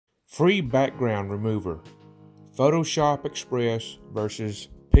Free background remover, Photoshop Express versus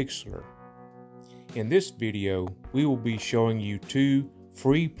Pixlr. In this video, we will be showing you two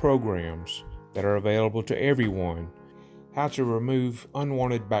free programs that are available to everyone, how to remove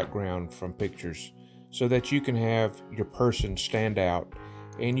unwanted background from pictures so that you can have your person stand out,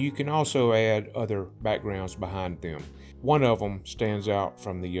 and you can also add other backgrounds behind them. One of them stands out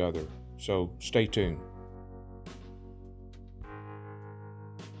from the other, so stay tuned.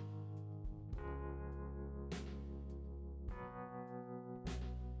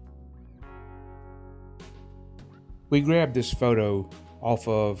 We grabbed this photo off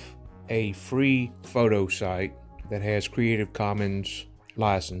of a free photo site that has Creative Commons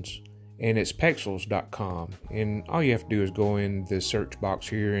license, and it's Pexels.com. And all you have to do is go in the search box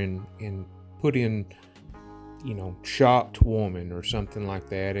here and put in, shocked woman or something like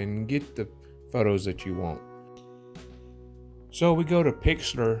that, and get the photos that you want. So we go to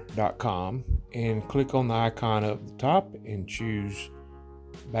Pixlr.com and click on the icon up the top and choose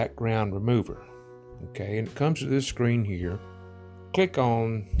background remover. Okay, and it comes to this screen here. Click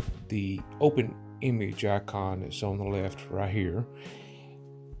on the open image icon that's on the left right here.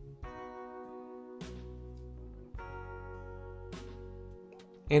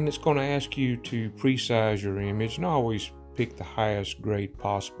 And it's going to ask you to pre-size your image, and always pick the highest grade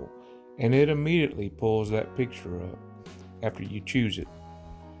possible. And it immediately pulls that picture up after you choose it.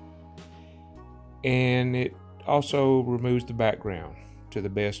 And it also removes the background to the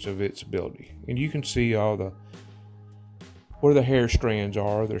best of its ability, and you can see all where the hair strands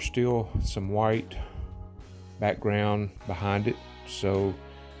are. There's still some white background behind it, so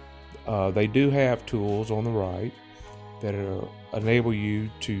they do have tools on the right that enable you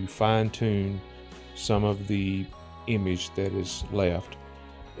to fine-tune some of the image that is left,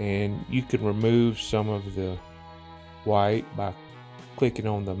 and you can remove some of the white by clicking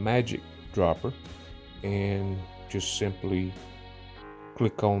on the magic dropper and just simply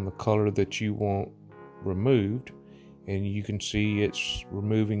click on the color that you want removed, and you can see it's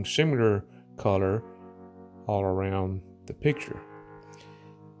removing similar color all around the picture.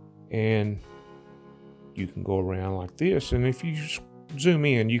 And you can go around like this, and if you zoom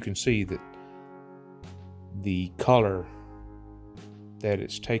in, you can see that the color that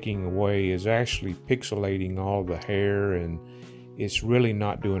it's taking away is actually pixelating all the hair, and it's really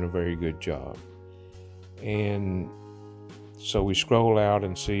not doing a very good job. And so we scroll out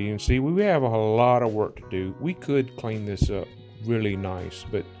and see we have a lot of work to do. We could clean this up really nice,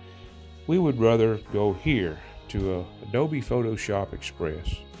 but we would rather go here to Adobe Photoshop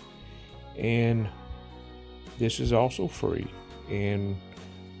Express. And this is also free. And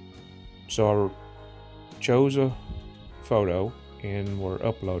so I chose a photo and we're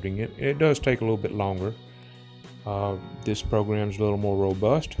uploading it. It does take a little bit longer. This program is a little more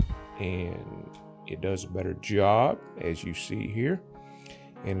robust, and it does a better job, as you see here.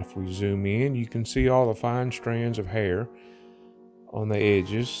 And if we zoom in, you can see all the fine strands of hair on the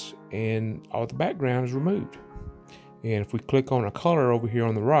edges, and all the background is removed. And if we click on a color over here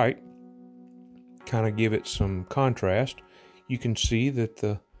on the right, kind of give it some contrast, you can see that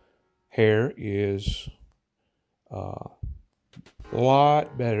the hair is a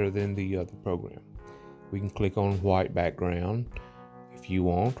lot better than the other program. We can click on white background if you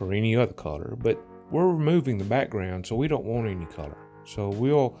want, or any other color, but we're removing the background, so we don't want any color. So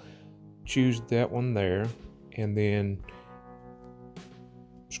we'll choose that one there, and then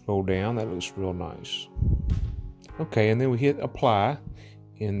scroll down. That looks real nice. Okay, and then we hit apply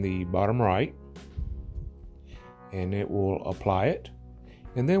in the bottom right, and it will apply it.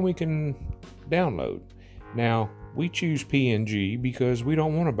 And then we can download. Now, we choose PNG because we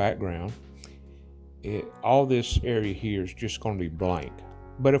don't want a background. All this area here is just going to be blank.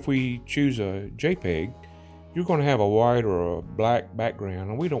 But if we choose a JPEG, you're going to have a white or a black background,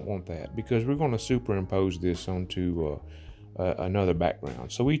 and we don't want that because we're going to superimpose this onto another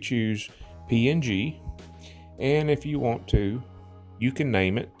background. So we choose PNG, and if you want to, you can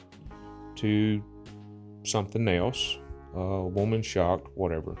name it to something else, woman shocked,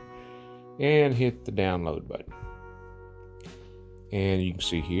 whatever, and hit the download button. And you can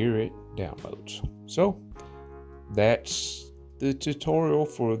see here it downloads. So that's the tutorial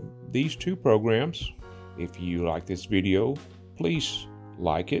for these two programs. If you like this video, please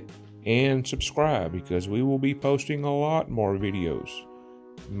like it and subscribe, because we will be posting a lot more videos,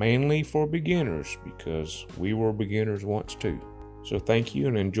 mainly for beginners, because we were beginners once too. So thank you,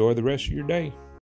 and enjoy the rest of your day.